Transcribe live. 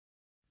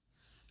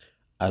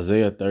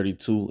Isaiah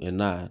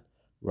 32:9.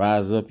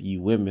 Rise up, ye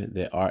women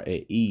that are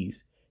at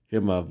ease.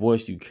 Hear my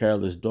voice, you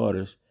careless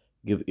daughters.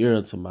 Give ear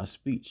unto my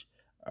speech.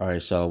 All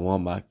right,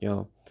 Shalom,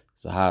 Makyam.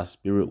 It's a high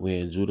spirit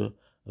wind, Judah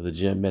of the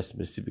GMS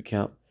Mississippi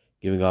camp,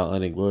 giving all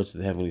honor and glory to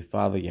the Heavenly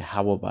Father,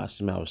 Yahweh, by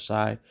Hashem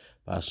Shai,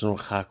 by Hashem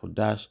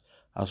Chakodash.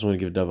 I also want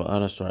to give double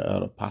honors to our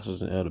elder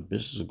apostles and elder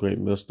bishops, a great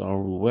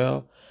millstone rule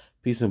well.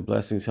 Peace and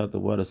blessings, health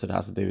and wellness to the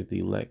house of David the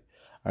elect.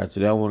 All right,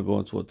 today I want to go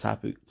into a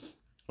topic,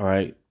 all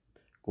right,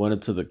 going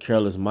into the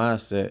careless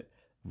mindset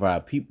of our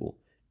people.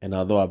 And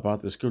although I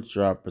brought the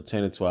scripture out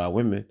pertaining to our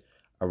women,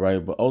 all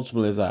right, but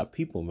ultimately it's our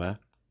people, man,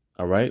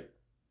 all right?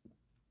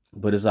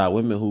 But it's our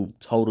women who've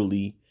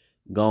totally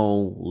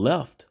gone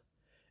left.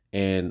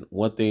 And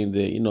one thing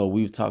that,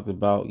 we've talked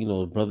about,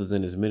 brothers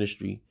in this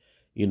ministry,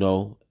 and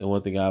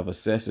one thing I've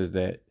assessed is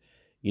that,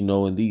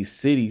 in these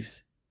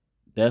cities,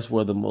 that's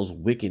where the most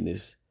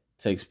wickedness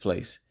takes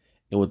place.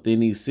 And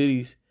within these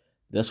cities,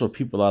 that's where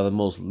people are the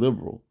most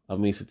liberal. I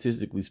mean,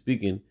 statistically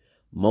speaking,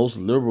 most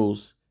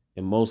liberals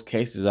in most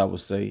cases, I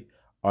would say,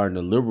 are in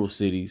the liberal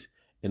cities,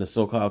 and the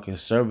so-called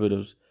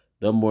conservatives,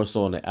 they're more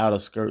so in the outer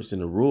skirts in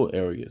the rural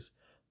areas.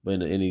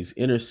 But in these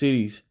inner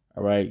cities,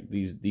 all right,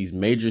 these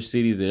major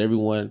cities that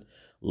everyone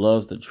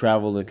loves to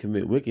travel and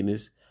commit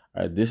wickedness,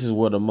 all right, this is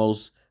where the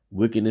most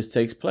wickedness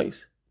takes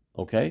place,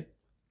 okay?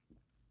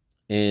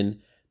 And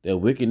that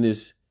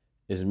wickedness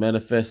is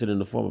manifested in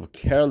the form of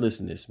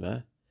carelessness,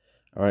 man.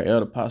 All right,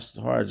 Elder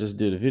Pastor Hart just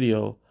did a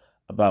video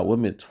about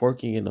women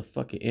twerking in the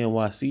fucking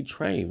NYC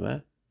train,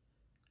 man.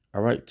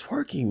 All right,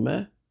 twerking,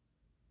 man.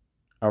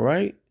 All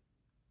right,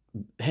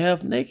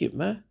 half naked,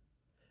 man.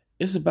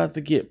 It's about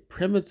to get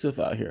primitive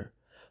out here,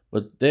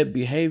 but that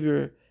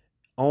behavior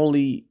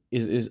only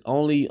is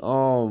only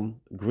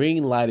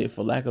green lighted,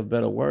 for lack of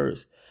better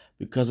words,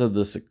 because of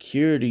the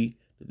security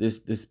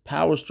this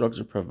power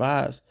structure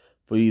provides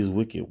for these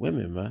wicked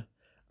women, man.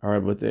 All right,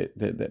 but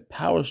that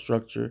power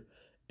structure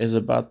is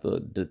about to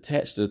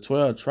detach the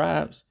 12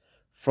 tribes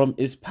from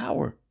its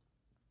power.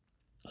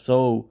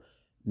 So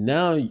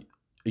now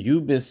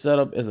you've been set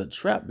up as a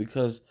trap,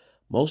 because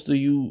most of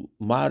you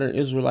modern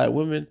Israelite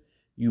women,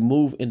 you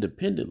move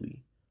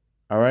independently.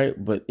 All right.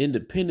 But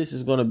independence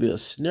is going to be a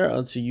snare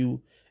unto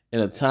you in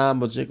a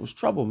time of Jacob's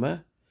trouble,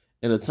 man,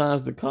 in the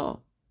times to come.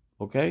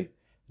 Okay.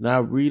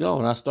 Now read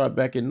on. I start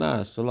back at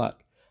 9.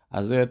 Salak.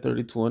 Isaiah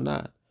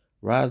 32:9.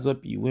 Rise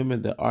up, ye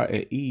women that are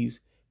at ease.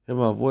 Hear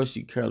my voice,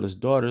 ye careless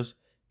daughters.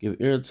 Give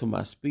ear to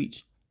my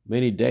speech.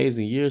 Many days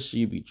and years shall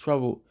ye be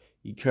troubled,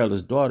 ye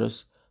careless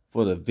daughters.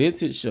 For the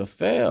vintage shall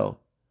fail.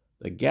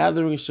 The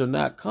gathering shall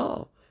not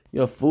come.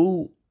 Your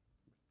food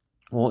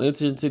won't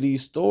enter into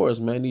these stores,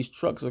 man. These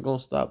trucks are going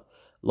to stop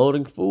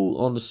loading food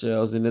on the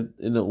shelves. And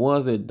the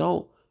ones that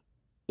don't,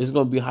 it's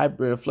going to be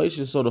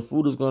hyperinflation. So the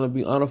food is going to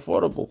be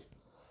unaffordable.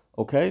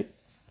 Okay?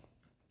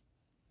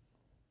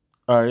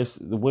 All right.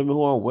 The women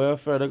who are on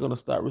welfare, they're going to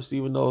start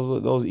receiving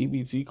those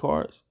EBT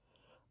cards.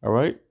 All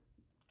right?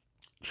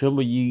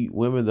 Tremble, ye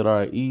women that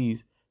are at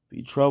ease.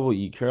 Be troubled,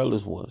 ye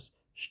careless ones.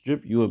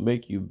 Strip you and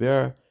make you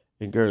bare,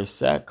 and gird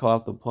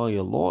sackcloth upon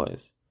your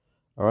loins.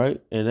 All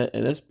right? And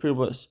that's pretty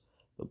much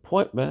the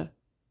point, man.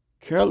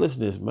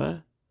 Carelessness,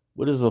 man.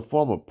 What is a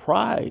form of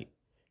pride?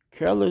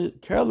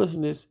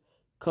 Carelessness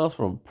comes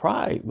from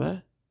pride,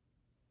 man.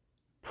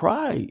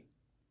 Pride.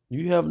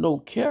 You have no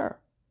care.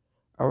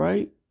 All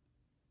right?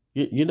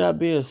 You're not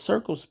being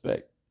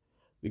circumspect,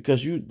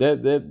 because you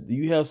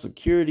have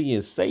security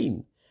in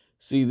Satan.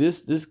 See,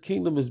 this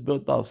kingdom is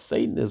built off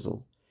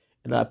Satanism.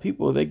 And our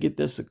people, they get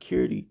their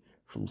security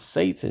from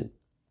Satan.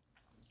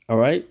 All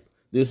right?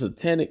 This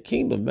satanic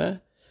kingdom,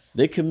 man.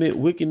 They commit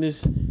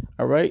wickedness,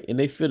 all right? And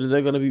they feel that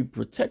they're going to be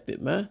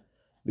protected, man.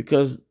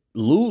 Because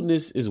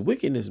lewdness is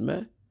wickedness,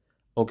 man.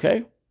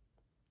 Okay?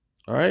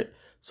 All right?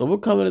 So we're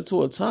coming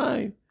into a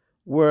time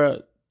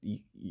where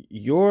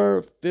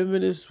your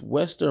feminist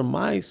Western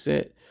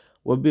mindset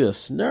will be a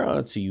snare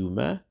unto you,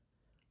 man.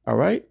 All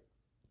right?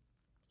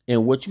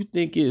 And what you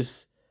think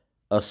is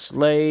a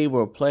slave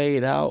or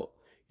played out,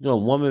 a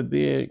woman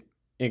being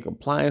in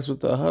compliance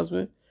with her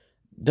husband,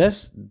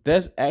 that's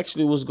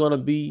actually what's going to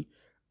be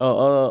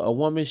a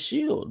woman's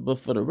shield. But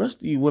for the rest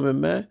of you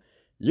women, man,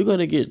 you're going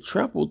to get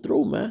trampled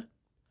through, man.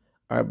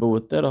 All right, but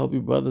with that, I hope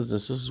you brothers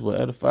and sisters were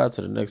edified.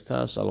 To the next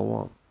time,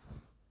 shalom.